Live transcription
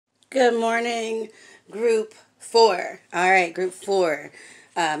Good morning, group 4. All right, group 4.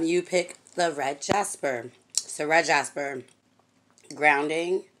 You pick the red Jasper. So, red Jasper,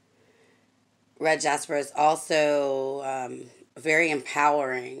 grounding. Red Jasper is also very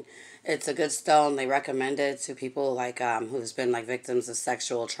empowering. It's a good stone. They recommend it to people like who's been like victims of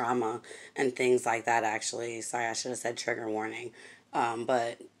sexual trauma and things like that. Actually, sorry, I should have said trigger warning.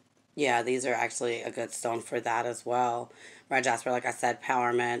 But yeah, these are actually a good stone for that as well. Red Jasper, like I said,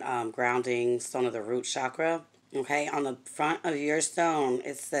 empowerment, grounding, stone of the root chakra. Okay, on the front of your stone,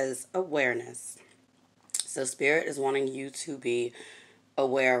 it says awareness. So, Spirit is wanting you to be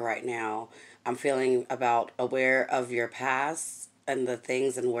aware right now. I'm feeling about aware of your past and the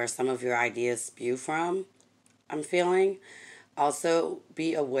things and where some of your ideas spew from. I'm feeling. Also,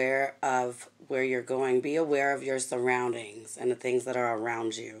 be aware of where you're going. Be aware of your surroundings and the things that are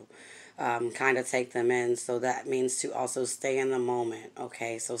around you. Kind of take them in. So that means to also stay in the moment.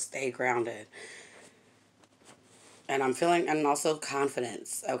 Okay, so stay grounded. And I'm feeling, and also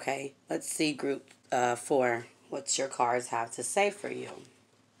confidence. Okay, let's see, group 4. What your cards have to say for you.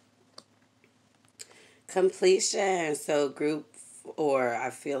 Completion. So group 4,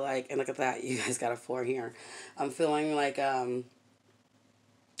 I feel like, and look at that, you guys got a 4 here. I'm feeling like you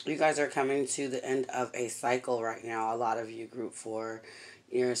guys are coming to the end of a cycle right now. A lot of you, group 4,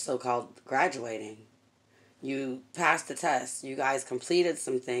 you're so-called graduating. You passed the test. You guys completed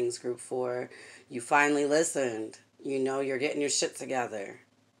some things, group 4. You finally listened. You know you're getting your shit together.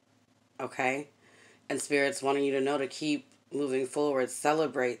 Okay? And Spirit's wanting you to know to keep moving forward.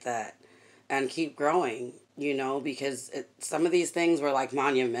 Celebrate that. And keep growing, because some of these things were like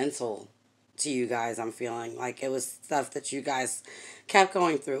monumental to you guys. I'm feeling like it was stuff that you guys kept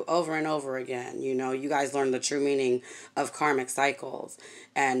going through over and over again. You guys learned the true meaning of karmic cycles.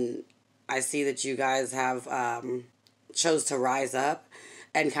 And I see that you guys have chose to rise up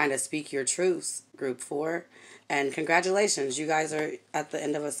and kind of speak your truths, group 4. And congratulations, you guys are at the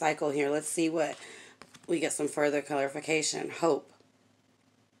end of a cycle here. Let's see what we get some further clarification. Hope.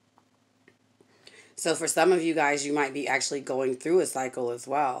 So for some of you guys, you might be actually going through a cycle as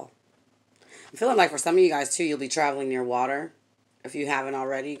well. I'm feeling like for some of you guys too, you'll be traveling near water. If you haven't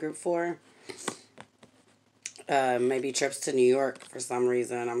already, group 4. Maybe trips to New York for some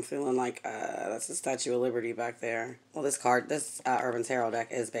reason. I'm feeling like that's the Statue of Liberty back there. Well, this Urban Tarot deck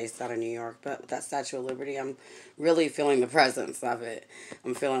is based out of New York, but with that Statue of Liberty, I'm really feeling the presence of it.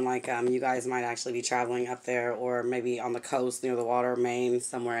 I'm feeling like you guys might actually be traveling up there, or maybe on the coast near the water, Maine,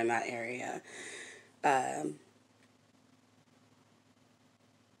 somewhere in that area.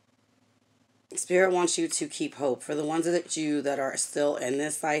 Spirit wants you to keep hope. For the ones that are still in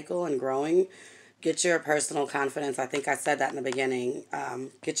this cycle and growing, get your personal confidence. I think I said that in the beginning.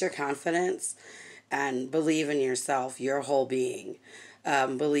 Get your confidence and believe in yourself, your whole being.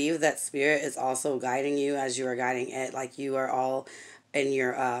 Believe that Spirit is also guiding you as you are guiding it. Like you are all in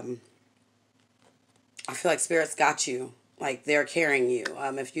your... I feel like Spirit's got you. Like they're carrying you.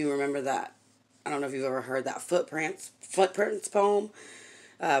 If you remember that, I don't know if you've ever heard that Footprints poem,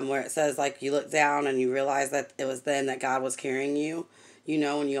 where it says like you look down and you realize that it was then that God was carrying you,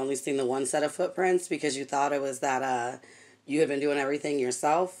 and you only seen the one set of footprints because you thought it was that you had been doing everything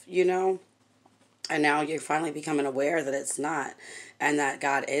yourself, and now you're finally becoming aware that it's not, and that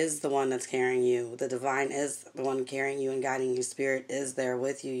God is the one that's carrying you. The divine is the one carrying you and guiding you. Spirit is there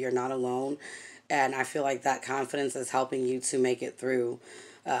with you. You're not alone. And I feel like that confidence is helping you to make it through,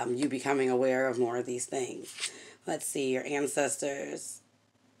 you becoming aware of more of these things. Let's see, your ancestors.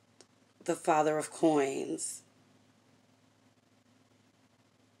 The Father of Coins.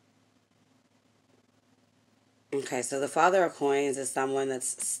 Okay, so the Father of Coins is someone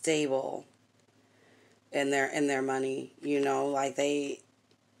that's stable in their money. Like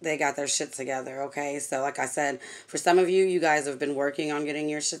they got their shit together. Okay, so like I said, for some of you, you guys have been working on getting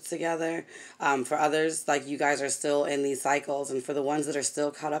your shit together. For others, like you guys are still in these cycles, and for the ones that are still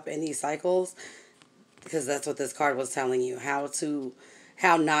caught up in these cycles, because that's what this card was telling you,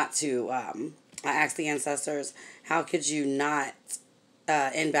 how not to. I asked the ancestors, how could you not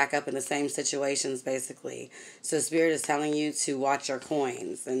end back up in the same situations, basically? So Spirit is telling you to watch your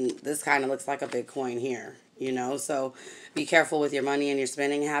coins. And this kind of looks like a big coin here, So be careful with your money and your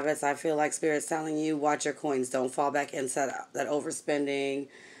spending habits. I feel like Spirit's telling you, watch your coins. Don't fall back into that overspending.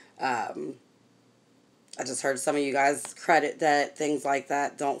 I just heard some of you guys credit debt, things like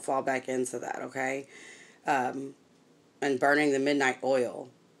that. Don't fall back into that, okay? And burning the midnight oil.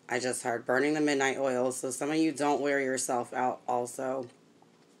 I just heard burning the midnight oil. So some of you don't wear yourself out also.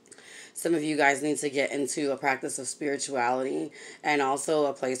 Some of you guys need to get into a practice of spirituality and also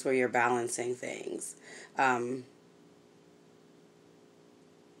a place where you're balancing things.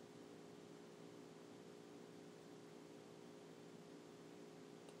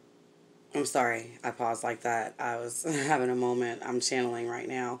 I'm sorry I paused like that. I was having a moment. I'm channeling right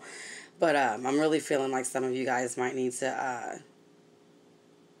now. But I'm really feeling like some of you guys might need to,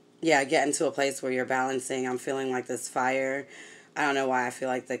 yeah, get into a place where you're balancing. I'm feeling like this fire. I don't know why I feel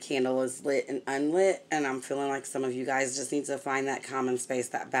like the candle is lit and unlit. And I'm feeling like some of you guys just need to find that common space,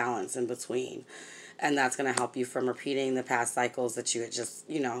 that balance in between. And that's going to help you from repeating the past cycles that you had just,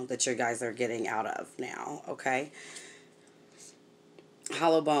 that your guys are getting out of now. Okay.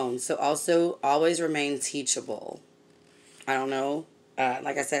 Hollow bones. So also always remain teachable. I don't know.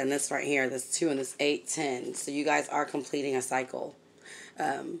 Like I said, in this right here, this 2 and this 8, 10. So you guys are completing a cycle.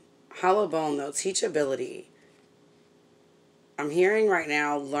 Hollow bone, though, teachability. I'm hearing right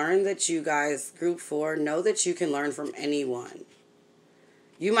now, learn that you guys, group 4, know that you can learn from anyone.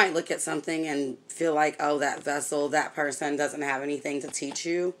 You might look at something and feel like, oh, that vessel, that person doesn't have anything to teach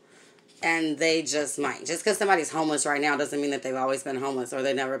you. And they just might. Just because somebody's homeless right now doesn't mean that they've always been homeless or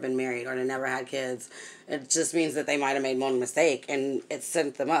they've never been married or they never had kids. It just means that they might have made one mistake and it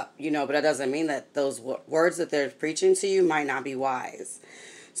sent them up, but it doesn't mean that those words that they're preaching to you might not be wise.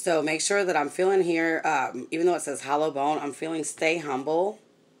 So make sure that I'm feeling here, even though it says hollow bone, I'm feeling stay humble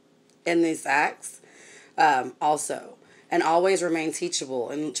in these acts also. And always remain teachable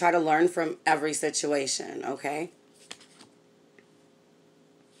and try to learn from every situation, okay?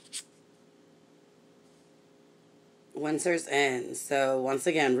 Winter's End. So once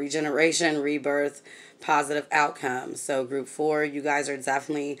again, regeneration, rebirth, positive outcomes. So group 4, you guys are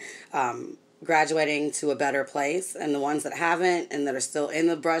definitely graduating to a better place. And the ones that haven't and that are still in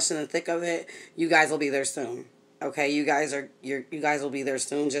the brush in the thick of it, you guys will be there soon. Okay, you guys will be there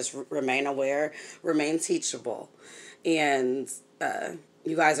soon. Just remain aware, remain teachable. And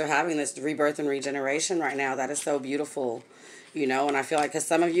you guys are having this rebirth and regeneration right now. That is so beautiful. And I feel like, because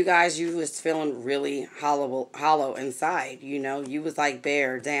some of you guys, you was feeling really hollow inside, you was like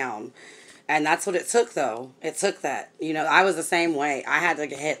bare down. And that's what it took, though. It took that. I was the same way. I had to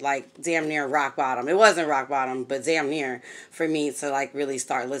hit, like, damn near rock bottom. It wasn't rock bottom, but damn near for me to, like, really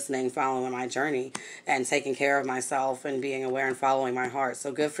start listening, following my journey, and taking care of myself and being aware and following my heart.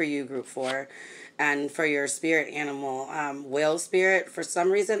 So good for you, group 4. And for your spirit animal, whale spirit, for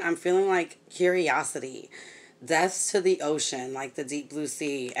some reason, I'm feeling like curiosity. Deaths to the ocean, like the deep blue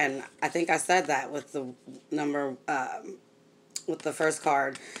sea. And I think I said that with the number, with the first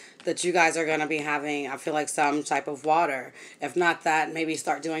card, that you guys are going to be having, I feel like, some type of water. If not that, maybe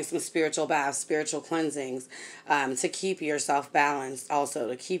start doing some spiritual baths, spiritual cleansings, to keep yourself balanced, also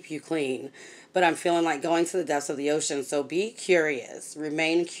to keep you clean. But I'm feeling like going to the depths of the ocean. So be curious.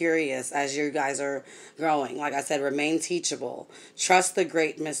 Remain curious as you guys are growing. Like I said, remain teachable. Trust the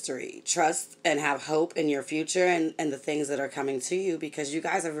great mystery. Trust and have hope in your future and the things that are coming to you, because you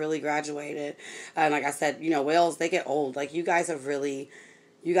guys have really graduated. And like I said, whales, they get old. Like, you guys have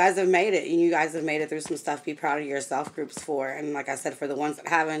made it, and you guys have made it through some stuff. Be proud of yourself, groups 4. And like I said, for the ones that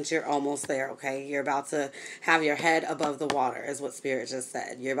haven't, you're almost there, okay? You're about to have your head above the water, is what Spirit just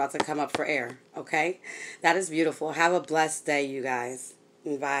said. You're about to come up for air, okay? That is beautiful. Have a blessed day, you guys.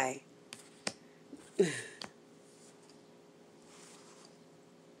 Bye.